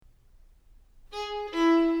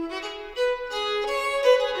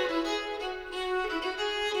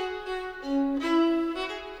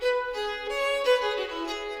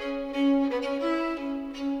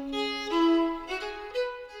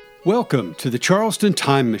Welcome to the Charleston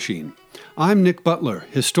Time Machine. I'm Nick Butler,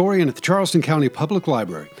 historian at the Charleston County Public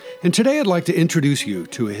Library, and today I'd like to introduce you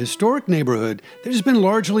to a historic neighborhood that has been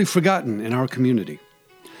largely forgotten in our community.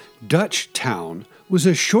 Dutchtown was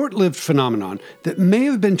a short-lived phenomenon that may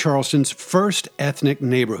have been Charleston's first ethnic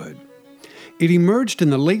neighborhood. It emerged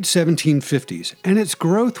in the late 1750s, and its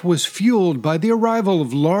growth was fueled by the arrival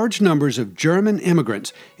of large numbers of German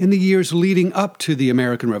immigrants in the years leading up to the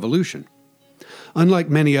American Revolution. Unlike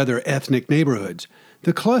many other ethnic neighborhoods,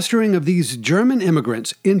 the clustering of these German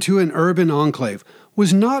immigrants into an urban enclave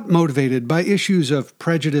was not motivated by issues of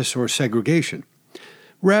prejudice or segregation.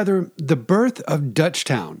 Rather, the birth of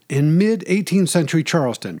Dutchtown in mid-18th century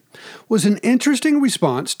Charleston was an interesting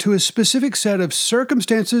response to a specific set of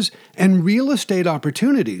circumstances and real estate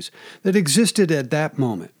opportunities that existed at that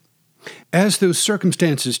moment. As those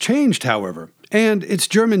circumstances changed, however, and its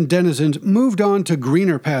German denizens moved on to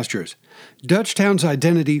greener pastures, Dutchtown's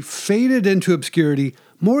identity faded into obscurity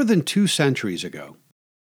more than 2 centuries ago.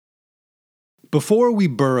 Before we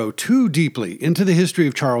burrow too deeply into the history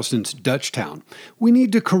of Charleston's Dutchtown, we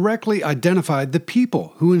need to correctly identify the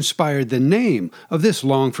people who inspired the name of this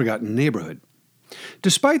long-forgotten neighborhood.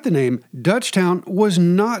 Despite the name, Dutchtown was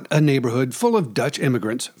not a neighborhood full of Dutch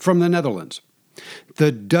immigrants from the Netherlands.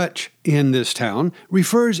 The Dutch in this town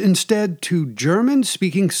refers instead to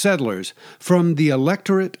German-speaking settlers from the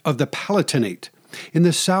electorate of the Palatinate in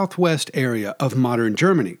the southwest area of modern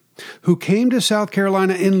Germany, who came to South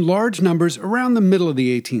Carolina in large numbers around the middle of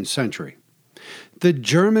the 18th century. The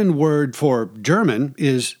German word for German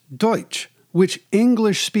is Deutsch, which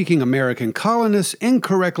English-speaking American colonists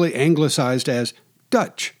incorrectly anglicized as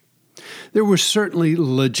Dutch. There were certainly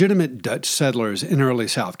legitimate Dutch settlers in early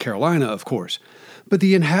South Carolina, of course, but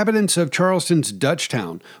the inhabitants of Charleston's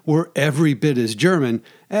Dutchtown were every bit as German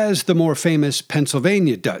as the more famous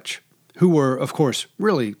Pennsylvania Dutch, who were, of course,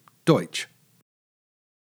 really Deutsch.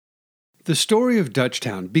 The story of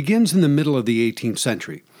Dutchtown begins in the middle of the 18th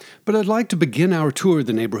century, but I'd like to begin our tour of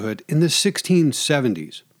the neighborhood in the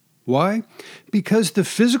 1670s. Why? Because the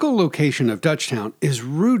physical location of Dutchtown is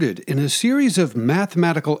rooted in a series of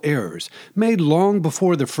mathematical errors made long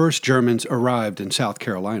before the first Germans arrived in South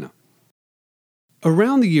Carolina.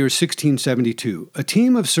 Around the year 1672, a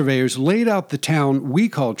team of surveyors laid out the town we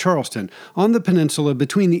call Charleston on the peninsula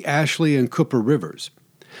between the Ashley and Cooper rivers.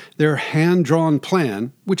 Their hand-drawn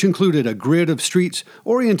plan, which included a grid of streets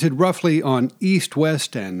oriented roughly on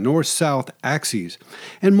east-west and north-south axes,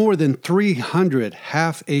 and more than 300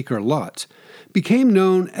 half-acre lots, became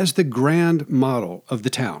known as the Grand Model of the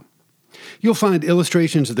town. You'll find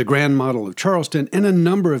illustrations of the Grand Model of Charleston in a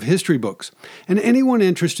number of history books, and anyone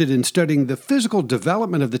interested in studying the physical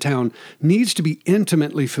development of the town needs to be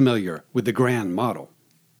intimately familiar with the Grand Model.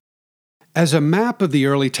 As a map of the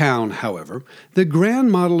early town, however, the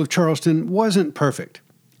Grand Model of Charleston wasn't perfect.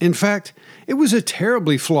 In fact, it was a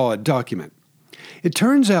terribly flawed document. It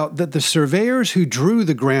turns out that the surveyors who drew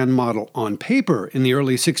the Grand Model on paper in the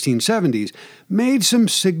early 1670s made some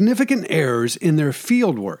significant errors in their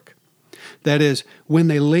field work. That is, when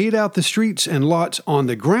they laid out the streets and lots on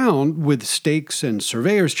the ground with stakes and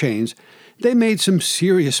surveyors' chains, they made some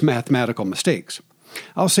serious mathematical mistakes.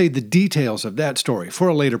 I'll save the details of that story for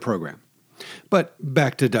a later program. But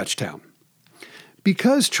back to Dutchtown.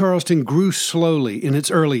 Because Charleston grew slowly in its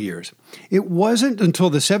early years, it wasn't until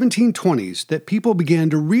the 1720s that people began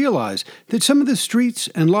to realize that some of the streets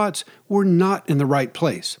and lots were not in the right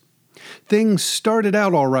place. Things started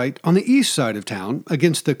out all right on the east side of town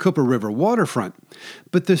against the Cooper River waterfront,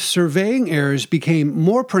 but the surveying errors became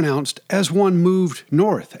more pronounced as one moved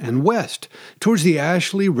north and west towards the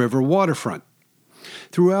Ashley River waterfront.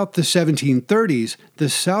 Throughout the 1730s, the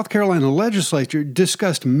South Carolina legislature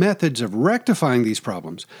discussed methods of rectifying these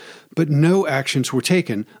problems, but no actions were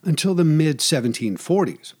taken until the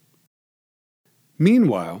mid-1740s.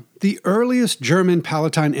 Meanwhile, the earliest German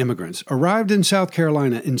Palatine immigrants arrived in South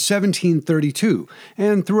Carolina in 1732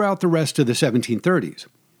 and throughout the rest of the 1730s.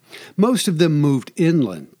 Most of them moved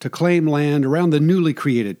inland to claim land around the newly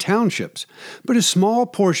created townships, but a small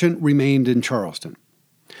portion remained in Charleston.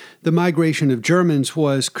 The migration of Germans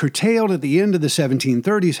was curtailed at the end of the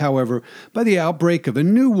 1730s, however, by the outbreak of a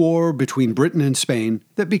new war between Britain and Spain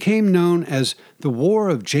that became known as the War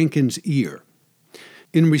of Jenkins' Ear.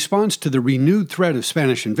 In response to the renewed threat of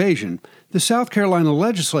Spanish invasion, the South Carolina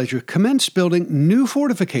legislature commenced building new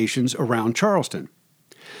fortifications around Charleston.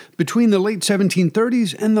 Between the late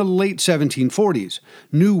 1730s and the late 1740s,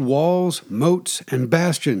 new walls, moats, and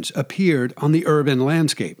bastions appeared on the urban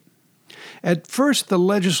landscape. At first, the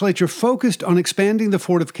legislature focused on expanding the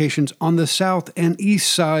fortifications on the south and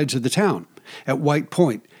east sides of the town, at White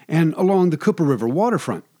Point and along the Cooper River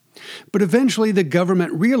waterfront. But eventually the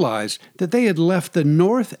government realized that they had left the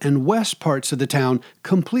north and west parts of the town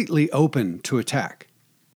completely open to attack.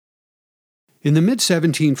 In the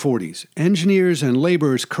mid-1740s, engineers and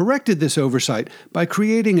laborers corrected this oversight by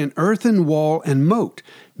creating an earthen wall and moat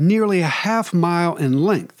nearly a half-mile in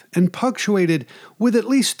length and punctuated with at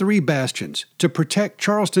least 3 bastions to protect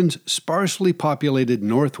Charleston's sparsely populated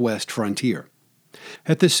northwest frontier.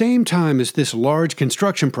 At the same time as this large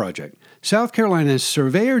construction project, South Carolina's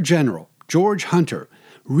Surveyor General, George Hunter,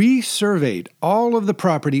 resurveyed all of the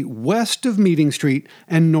property west of Meeting Street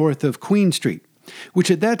and north of Queen Street,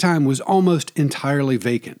 which at that time was almost entirely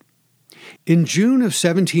vacant. In June of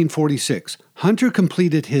 1746, Hunter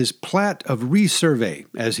completed his Plat of Resurvey,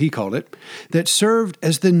 as he called it, that served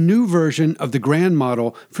as the new version of the grand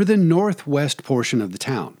model for the northwest portion of the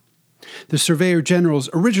town. The Surveyor General's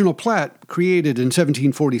original plat, created in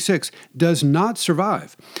 1746, does not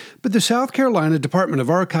survive, but the South Carolina Department of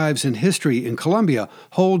Archives and History in Columbia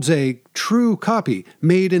holds a true copy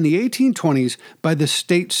made in the 1820s by the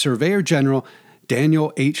state Surveyor General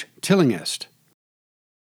Daniel H. Tillinghast.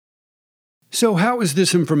 So how is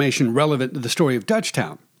this information relevant to the story of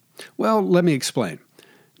Dutchtown? Well, let me explain.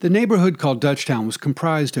 The neighborhood called Dutchtown was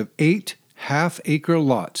comprised of 8 half-acre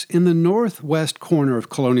lots in the northwest corner of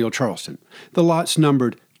colonial Charleston. The lots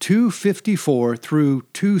numbered 254 through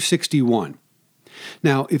 261.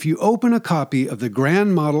 Now, if you open a copy of the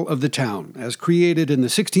grand model of the town as created in the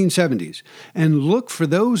 1670s and look for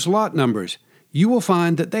those lot numbers, you will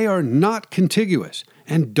find that they are not contiguous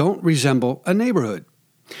and don't resemble a neighborhood.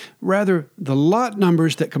 Rather, the lot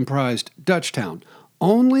numbers that comprised Dutchtown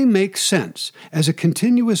only make sense as a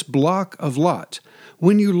continuous block of lots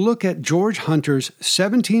when you look at George Hunter's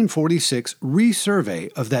 1746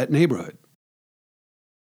 resurvey of that neighborhood.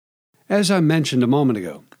 As I mentioned a moment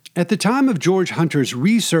ago, at the time of George Hunter's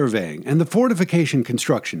resurveying and the fortification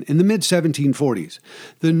construction in the mid-1740s,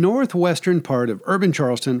 the northwestern part of urban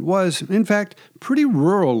Charleston was, in fact, pretty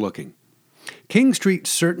rural-looking. King Street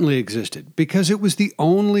certainly existed because it was the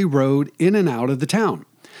only road in and out of the town,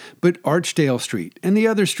 but Archdale Street and the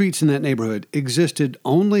other streets in that neighborhood existed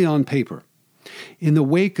only on paper. In the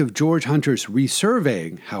wake of George Hunter's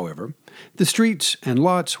resurveying, however, the streets and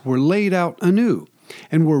lots were laid out anew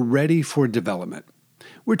and were ready for development.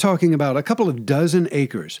 We're talking about a couple of dozen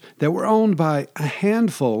acres that were owned by a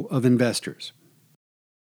handful of investors.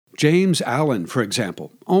 James Allen, for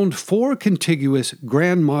example, owned 4 contiguous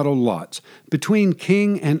grand model lots between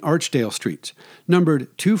King and Archdale Streets,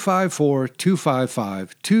 numbered 254,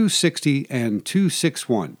 255, 260, and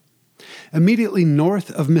 261. Immediately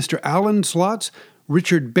north of Mr. Allen's lots,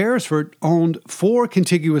 Richard Beresford owned 4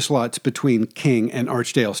 contiguous lots between King and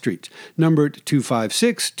Archdale Streets, numbered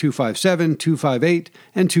 256, 257, 258,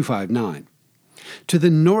 and 259. To the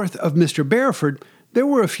north of Mr. Beresford, there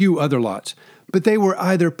were a few other lots, but they were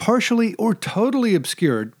either partially or totally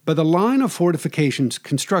obscured by the line of fortifications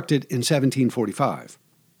constructed in 1745.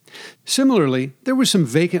 Similarly, there was some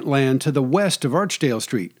vacant land to the west of Archdale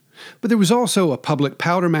Street, but there was also a public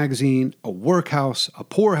powder magazine, a workhouse, a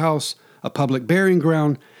poorhouse, a public burying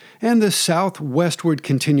ground, and the southwestward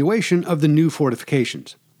continuation of the new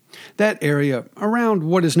fortifications. That area, around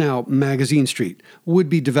what is now Magazine Street, would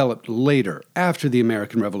be developed later, after the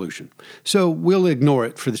American Revolution, so we'll ignore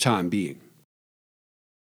it for the time being.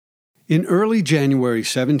 In early January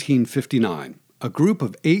 1759, a group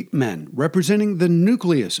of 8 men representing the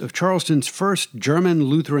nucleus of Charleston's first German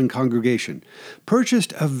Lutheran congregation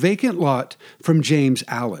purchased a vacant lot from James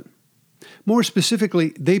Allen. More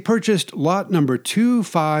specifically, they purchased lot number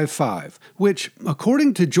 255, which,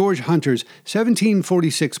 according to George Hunter's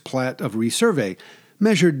 1746 plat of resurvey,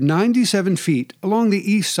 measured 97 feet along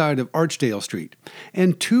the east side of Archdale Street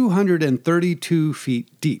and 232 feet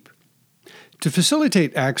deep. To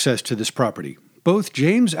facilitate access to this property, both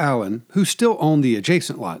James Allen, who still owned the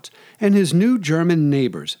adjacent lots, and his new German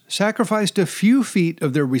neighbors sacrificed a few feet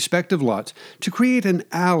of their respective lots to create an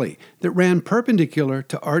alley that ran perpendicular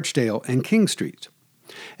to Archdale and King Streets.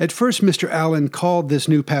 At first, Mr. Allen called this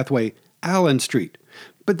new pathway Allen Street,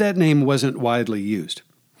 but that name wasn't widely used.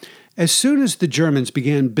 As soon as the Germans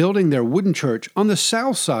began building their wooden church on the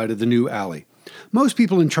south side of the new alley, most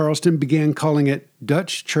people in Charleston began calling it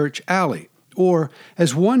Dutch Church Alley, or,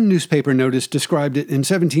 as one newspaper notice described it in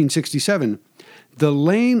 1767, the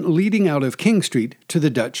lane leading out of King Street to the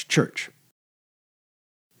Dutch Church.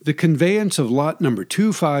 The conveyance of lot number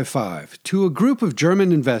 255 to a group of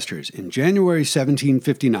German investors in January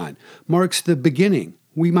 1759 marks the beginning,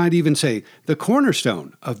 we might even say the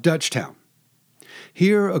cornerstone, of Dutchtown.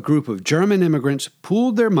 Here, a group of German immigrants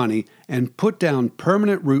pooled their money and put down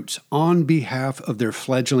permanent roots on behalf of their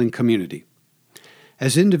fledgling community.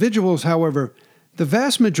 As individuals, however, the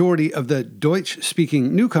vast majority of the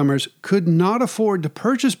Deutsch-speaking newcomers could not afford to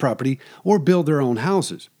purchase property or build their own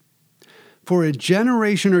houses. For a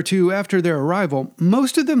generation or two after their arrival,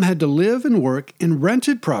 most of them had to live and work in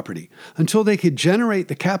rented property until they could generate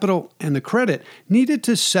the capital and the credit needed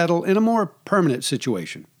to settle in a more permanent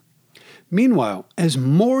situation. Meanwhile, as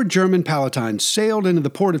more German Palatines sailed into the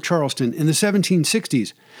port of Charleston in the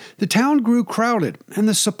 1760s, the town grew crowded and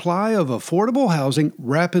the supply of affordable housing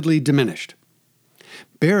rapidly diminished.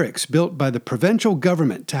 Barracks built by the provincial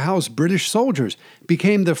government to house British soldiers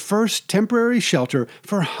became the first temporary shelter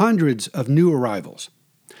for hundreds of new arrivals.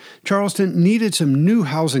 Charleston needed some new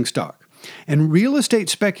housing stock, and real estate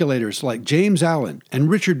speculators like James Allen and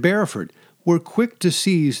Richard Bareford were quick to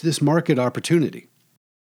seize this market opportunity.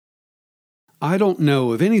 I don't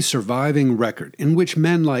know of any surviving record in which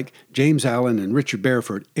men like James Allen and Richard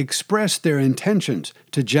Bareford expressed their intentions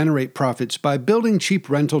to generate profits by building cheap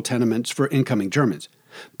rental tenements for incoming Germans,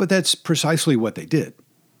 but that's precisely what they did.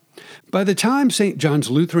 By the time St.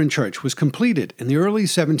 John's Lutheran Church was completed in the early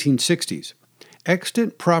 1760s,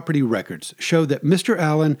 extant property records show that Mr.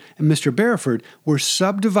 Allen and Mr. Bareford were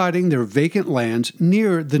subdividing their vacant lands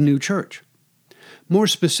near the new church. More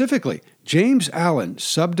specifically, James Allen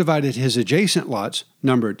subdivided his adjacent lots,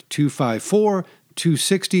 numbered 254,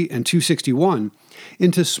 260, and 261,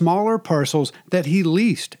 into smaller parcels that he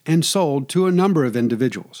leased and sold to a number of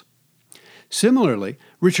individuals. Similarly,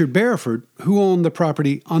 Richard Bareford, who owned the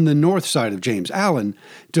property on the north side of James Allen,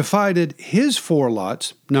 divided his 4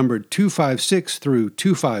 lots, numbered 256 through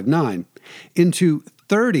 259, into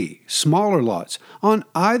 30 smaller lots on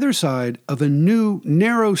either side of a new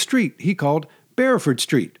narrow street he called Bareford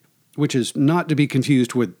Street, which is not to be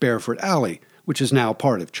confused with Bareford Alley, which is now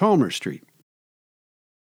part of Chalmers Street.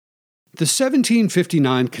 The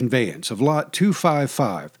 1759 conveyance of Lot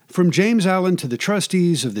 255 from James Allen to the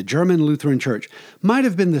trustees of the German Lutheran Church might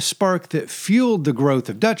have been the spark that fueled the growth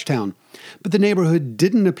of Dutchtown, but the neighborhood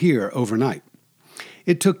didn't appear overnight.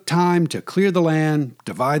 It took time to clear the land,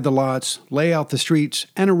 divide the lots, lay out the streets,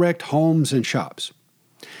 and erect homes and shops.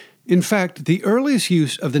 In fact, the earliest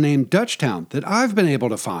use of the name Dutchtown that I've been able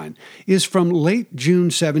to find is from late June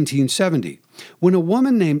 1770, when a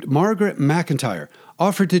woman named Margaret McIntyre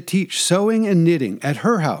offered to teach sewing and knitting at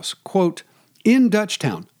her house, quote, in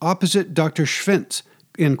Dutchtown, opposite Dr. Schwintz,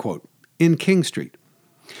 end quote, in King Street.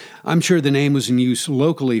 I'm sure the name was in use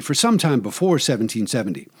locally for some time before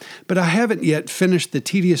 1770, but I haven't yet finished the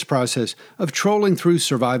tedious process of trolling through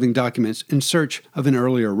surviving documents in search of an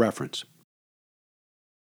earlier reference.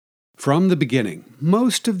 From the beginning,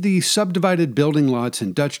 most of the subdivided building lots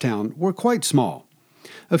in Dutchtown were quite small.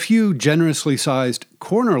 A few generously sized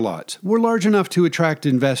corner lots were large enough to attract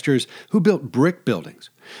investors who built brick buildings,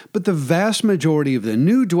 but the vast majority of the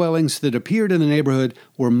new dwellings that appeared in the neighborhood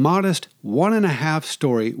were modest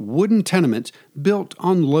 1.5-story wooden tenements built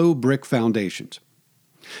on low brick foundations.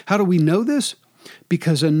 How do we know this?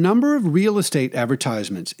 Because a number of real estate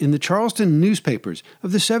advertisements in the Charleston newspapers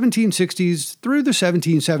of the 1760s through the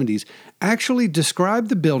 1770s actually described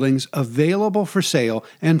the buildings available for sale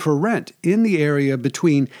and for rent in the area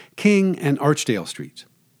between King and Archdale Streets.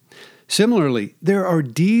 Similarly, there are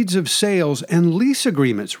deeds of sales and lease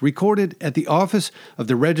agreements recorded at the office of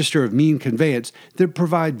the Register of Mean Conveyance that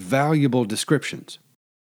provide valuable descriptions.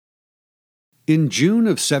 In June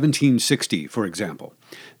of 1760, for example,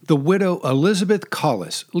 the widow Elizabeth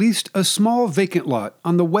Collis leased a small vacant lot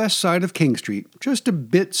on the west side of King Street, just a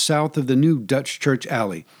bit south of the new Dutch Church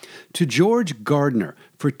Alley, to George Gardner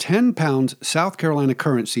for £10 South Carolina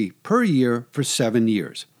currency per year for 7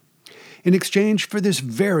 years. In exchange for this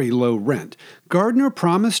very low rent, Gardner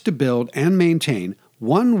promised to build and maintain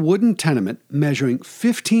one wooden tenement measuring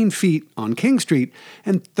 15 feet on King Street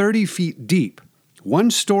and 30 feet deep,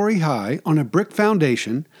 1 story high on a brick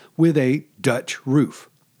foundation with a Dutch roof.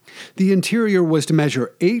 The interior was to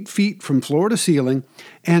measure 8 feet from floor to ceiling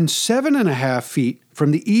and 7.5 feet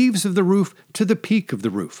from the eaves of the roof to the peak of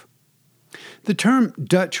the roof. The term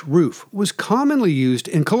Dutch roof was commonly used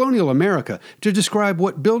in colonial America to describe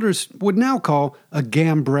what builders would now call a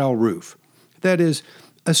gambrel roof. That is,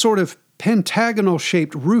 a sort of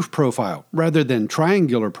pentagonal-shaped roof profile rather than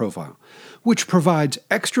triangular profile, which provides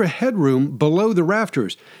extra headroom below the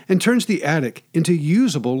rafters and turns the attic into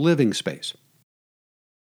usable living space.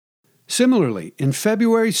 Similarly, in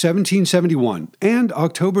February 1771 and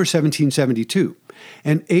October 1772,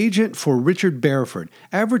 an agent for Richard Bareford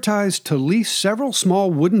advertised to lease several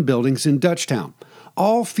small wooden buildings in Dutchtown,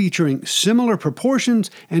 all featuring similar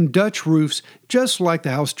proportions and Dutch roofs just like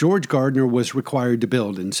the house George Gardner was required to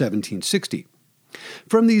build in 1760.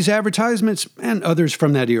 From these advertisements, and others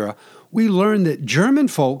from that era, we learn that German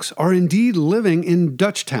folks are indeed living in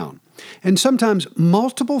Dutchtown, and sometimes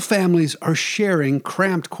multiple families are sharing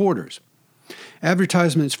cramped quarters.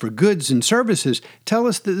 Advertisements for goods and services tell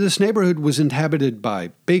us that this neighborhood was inhabited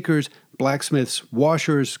by bakers, blacksmiths,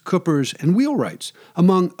 washers, coopers, and wheelwrights,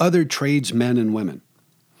 among other tradesmen and women.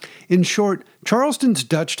 In short, Charleston's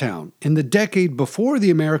Dutchtown, in the decade before the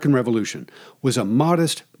American Revolution, was a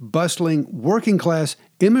modest, bustling, working-class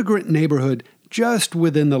immigrant neighborhood just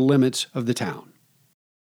within the limits of the town.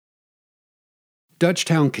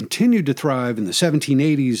 Dutchtown continued to thrive in the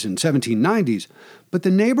 1780s and 1790s, but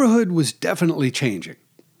the neighborhood was definitely changing.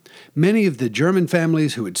 Many of the German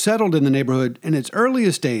families who had settled in the neighborhood in its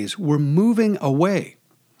earliest days were moving away.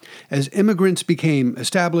 As immigrants became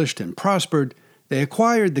established and prospered, they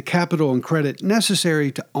acquired the capital and credit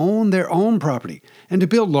necessary to own their own property and to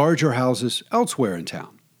build larger houses elsewhere in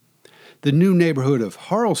town. The new neighborhood of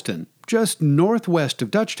Harleston, just northwest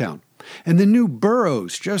of Dutchtown, and the new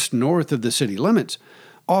boroughs just north of the city limits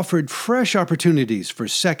offered fresh opportunities for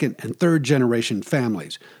second and third generation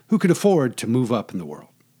families who could afford to move up in the world.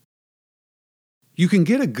 You can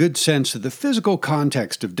get a good sense of the physical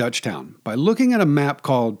context of Dutchtown by looking at a map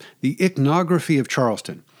called the Iconography of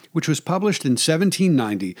Charleston, which was published in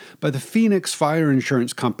 1790 by the Phoenix Fire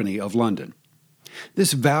Insurance Company of London.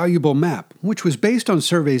 This valuable map, which was based on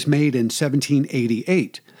surveys made in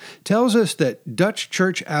 1788, tells us that Dutch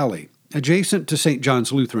Church Alley, adjacent to St.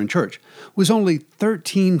 John's Lutheran Church, was only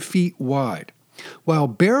 13 feet wide, while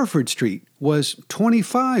Bareford Street was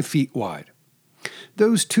 25 feet wide.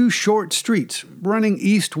 Those two short streets, running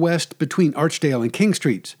east-west between Archdale and King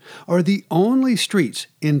Streets, are the only streets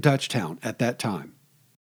in Dutchtown at that time.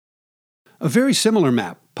 A very similar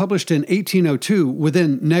map, published in 1802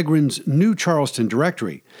 within Negrin's New Charleston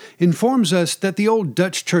Directory, informs us that the old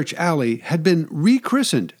Dutch Church Alley had been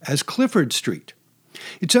rechristened as Clifford Street.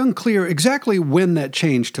 It's unclear exactly when that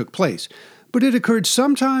change took place, but it occurred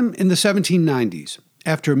sometime in the 1790s,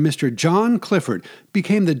 after Mr. John Clifford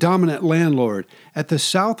became the dominant landlord at the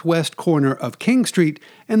southwest corner of King Street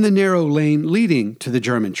and the narrow lane leading to the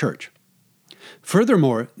German church.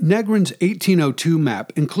 Furthermore, Negrin's 1802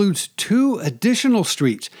 map includes two additional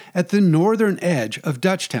streets at the northern edge of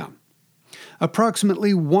Dutchtown.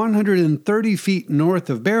 Approximately 130 feet north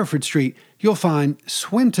of Bareford Street, you'll find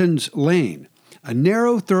Swinton's Lane, a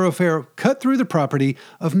narrow thoroughfare cut through the property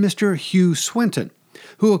of Mr. Hugh Swinton,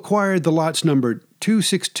 who acquired the lots numbered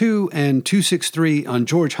 262 and 263 on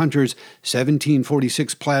George Hunter's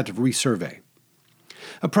 1746 plat of resurvey.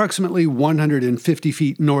 Approximately 150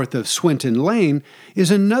 feet north of Swinton Lane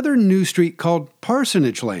is another new street called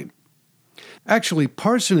Parsonage Lane. Actually,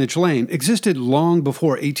 Parsonage Lane existed long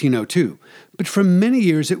before 1802, but for many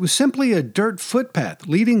years it was simply a dirt footpath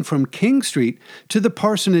leading from King Street to the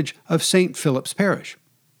parsonage of St. Philip's Parish.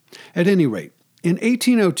 At any rate, in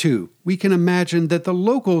 1802, we can imagine that the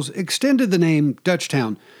locals extended the name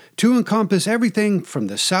Dutchtown to encompass everything from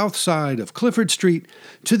the south side of Clifford Street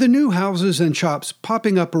to the new houses and shops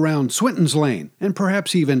popping up around Swinton's Lane and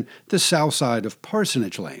perhaps even the south side of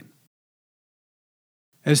Parsonage Lane.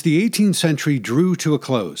 As the 18th century drew to a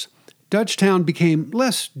close, Dutchtown became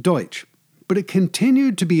less Deutsch, but it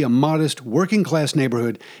continued to be a modest working-class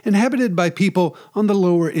neighborhood inhabited by people on the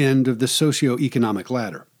lower end of the socio-economic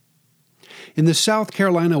ladder. In the South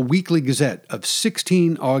Carolina Weekly Gazette of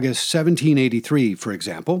 16 August 1783, for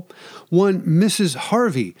example, one Mrs.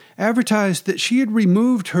 Harvey advertised that she had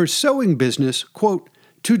removed her sewing business, quote,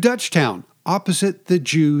 to Dutchtown, opposite the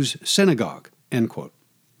Jews' synagogue, end quote.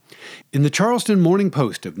 In the Charleston Morning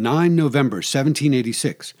Post of 9 November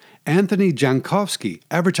 1786, Anthony Jankowski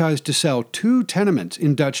advertised to sell 2 tenements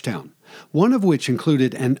in Dutchtown, one of which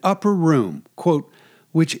included an upper room, quote,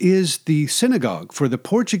 which is the synagogue for the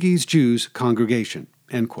Portuguese Jews congregation,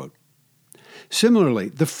 end quote. Similarly,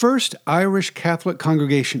 the first Irish Catholic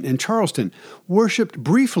congregation in Charleston worshipped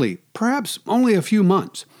briefly, perhaps only a few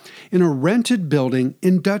months, in a rented building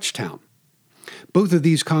in Dutchtown. Both of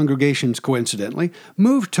these congregations, coincidentally,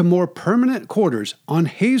 moved to more permanent quarters on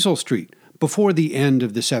Hazel Street before the end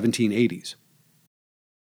of the 1780s.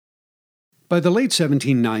 By the late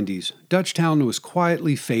 1790s, Dutchtown was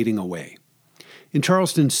quietly fading away. In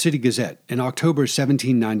Charleston's City Gazette in October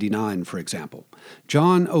 1799, for example,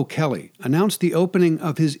 John O'Kelly announced the opening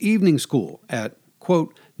of his evening school at,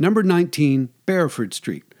 quote, number 19 Bareford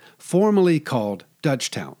Street, formerly called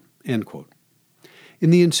Dutchtown, end quote. In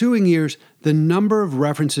the ensuing years, the number of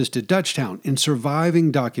references to Dutchtown in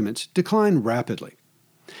surviving documents declined rapidly.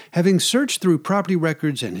 Having searched through property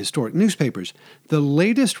records and historic newspapers, the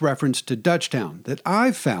latest reference to Dutchtown that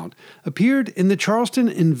I've found appeared in the Charleston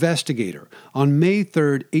Investigator on May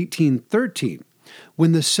 3, 1813,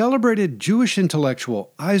 when the celebrated Jewish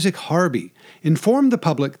intellectual Isaac Harvey informed the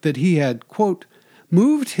public that he had, quote,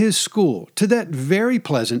 moved his school to that very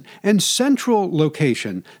pleasant and central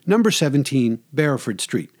location, number 17 Bareford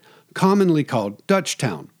Street, commonly called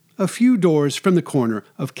Dutchtown, a few doors from the corner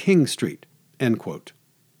of King Street, end quote.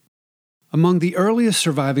 Among the earliest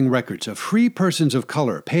surviving records of free persons of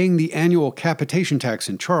color paying the annual capitation tax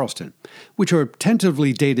in Charleston, which are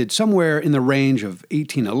tentatively dated somewhere in the range of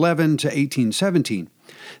 1811 to 1817,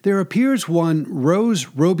 there appears one Rose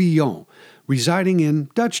Robillon residing in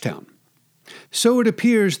Dutchtown. So it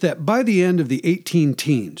appears that by the end of the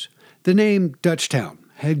 18-teens, the name Dutchtown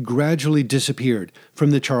had gradually disappeared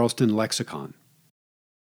from the Charleston lexicon.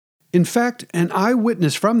 In fact, an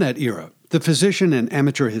eyewitness from that era, the physician and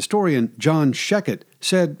amateur historian John Sheckett,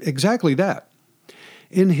 said exactly that.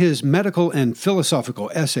 In his medical and philosophical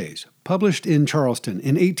essays, published in Charleston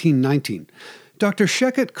in 1819, Dr.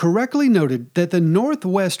 Sheckett correctly noted that the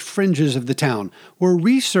northwest fringes of the town were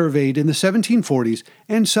resurveyed in the 1740s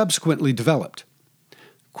and subsequently developed.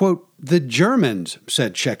 Quote, the Germans,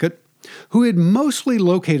 said Sheckett, who had mostly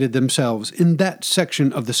located themselves in that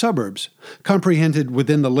section of the suburbs, comprehended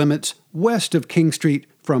within the limits west of King Street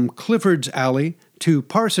from Clifford's Alley to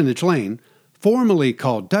Parsonage Lane, formerly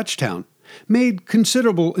called Dutchtown, made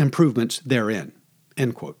considerable improvements therein,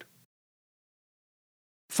 end quote.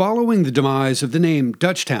 Following the demise of the name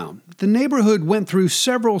Dutchtown, the neighborhood went through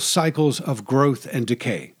several cycles of growth and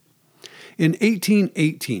decay. In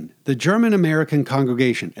 1818, the German-American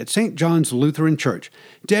congregation at St. John's Lutheran Church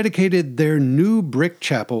dedicated their new brick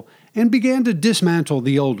chapel and began to dismantle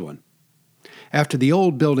the old one. After the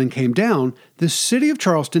old building came down, the city of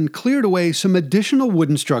Charleston cleared away some additional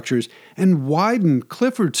wooden structures and widened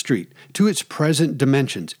Clifford Street to its present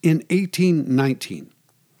dimensions in 1819.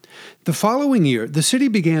 The following year, the city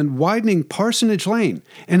began widening Parsonage Lane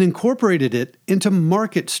and incorporated it into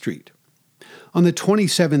Market Street. On the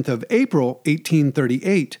 27th of April,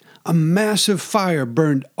 1838, a massive fire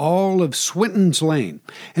burned all of Swinton's Lane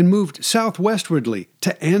and moved southwestwardly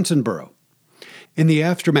to Ansonboro. In the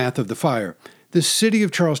aftermath of the fire, the city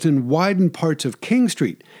of Charleston widened parts of King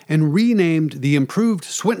Street and renamed the improved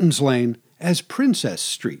Swinton's Lane as Princess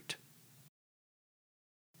Street.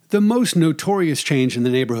 The most notorious change in the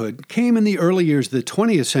neighborhood came in the early years of the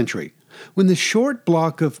 20th century, when the short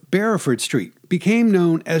block of Bareford Street became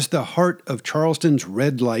known as the heart of Charleston's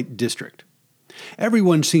red light district.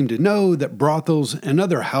 Everyone seemed to know that brothels and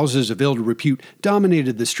other houses of ill repute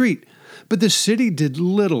dominated the street, but the city did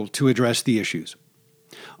little to address the issues.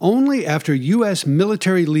 Only after U.S.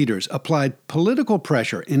 military leaders applied political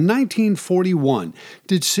pressure in 1941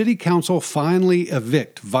 did City Council finally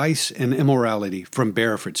evict vice and immorality from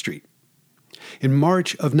Bareford Street. In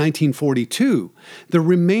March of 1942, the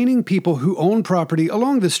remaining people who owned property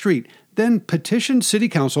along the street then petitioned City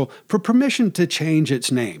Council for permission to change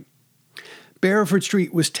its name. Bareford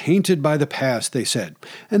Street was tainted by the past, they said,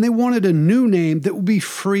 and they wanted a new name that would be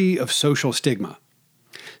free of social stigma.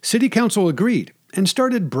 City Council agreed and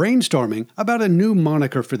started brainstorming about a new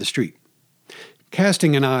moniker for the street.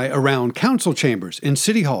 Casting an eye around council chambers in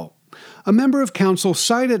City Hall, a member of council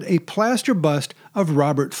cited a plaster bust of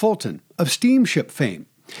Robert Fulton of steamship fame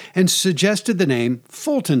and suggested the name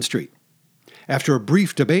Fulton Street. After a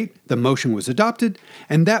brief debate, the motion was adopted,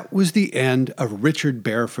 and that was the end of Richard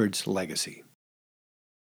Bareford's legacy.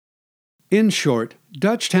 In short,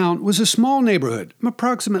 Dutchtown was a small neighborhood,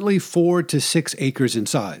 approximately 4 to 6 acres in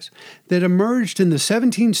size, that emerged in the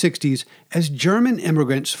 1760s as German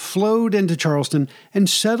immigrants flowed into Charleston and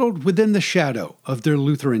settled within the shadow of their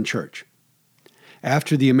Lutheran church.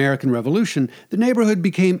 After the American Revolution, the neighborhood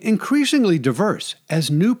became increasingly diverse as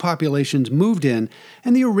new populations moved in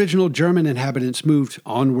and the original German inhabitants moved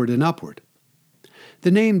onward and upward.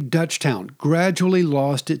 The name Dutchtown gradually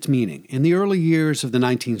lost its meaning in the early years of the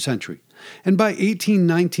 19th century, and by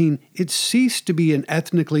 1819 it ceased to be an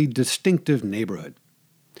ethnically distinctive neighborhood.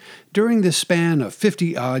 During this span of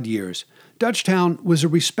 50-odd years, Dutchtown was a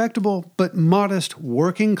respectable but modest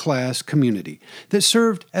working-class community that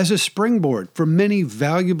served as a springboard for many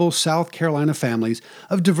valuable South Carolina families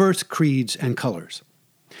of diverse creeds and colors.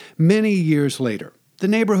 Many years later, the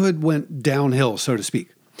neighborhood went downhill, so to speak,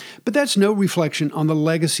 but that's no reflection on the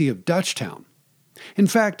legacy of Dutchtown. In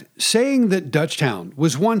fact, saying that Dutchtown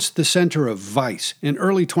was once the center of vice in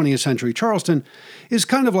early 20th century Charleston is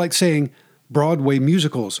kind of like saying Broadway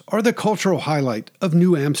musicals are the cultural highlight of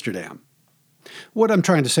New Amsterdam. What I'm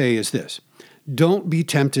trying to say is this: don't be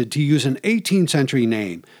tempted to use an 18th century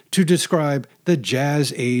name to describe the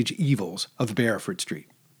Jazz Age evils of Bareford Street.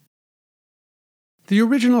 The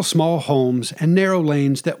original small homes and narrow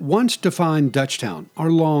lanes that once defined Dutchtown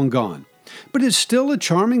are long gone, but it's still a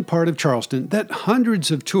charming part of Charleston that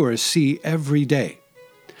hundreds of tourists see every day.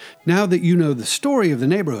 Now that you know the story of the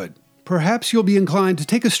neighborhood, perhaps you'll be inclined to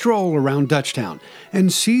take a stroll around Dutchtown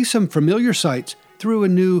and see some familiar sights through a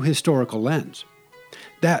new historical lens.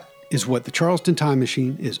 That is what the Charleston Time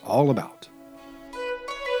Machine is all about.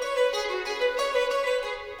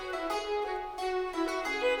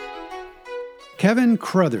 Kevin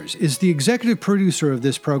Crothers is the executive producer of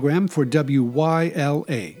this program for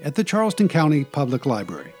WYLA at the Charleston County Public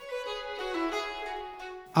Library.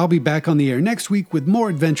 I'll be back on the air next week with more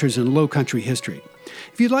adventures in Low Country history.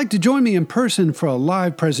 If you'd like to join me in person for a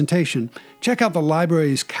live presentation, check out the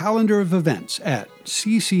library's calendar of events at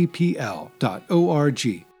ccpl.org.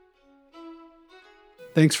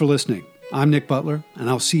 Thanks for listening. I'm Nick Butler, and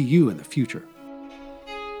I'll see you in the future.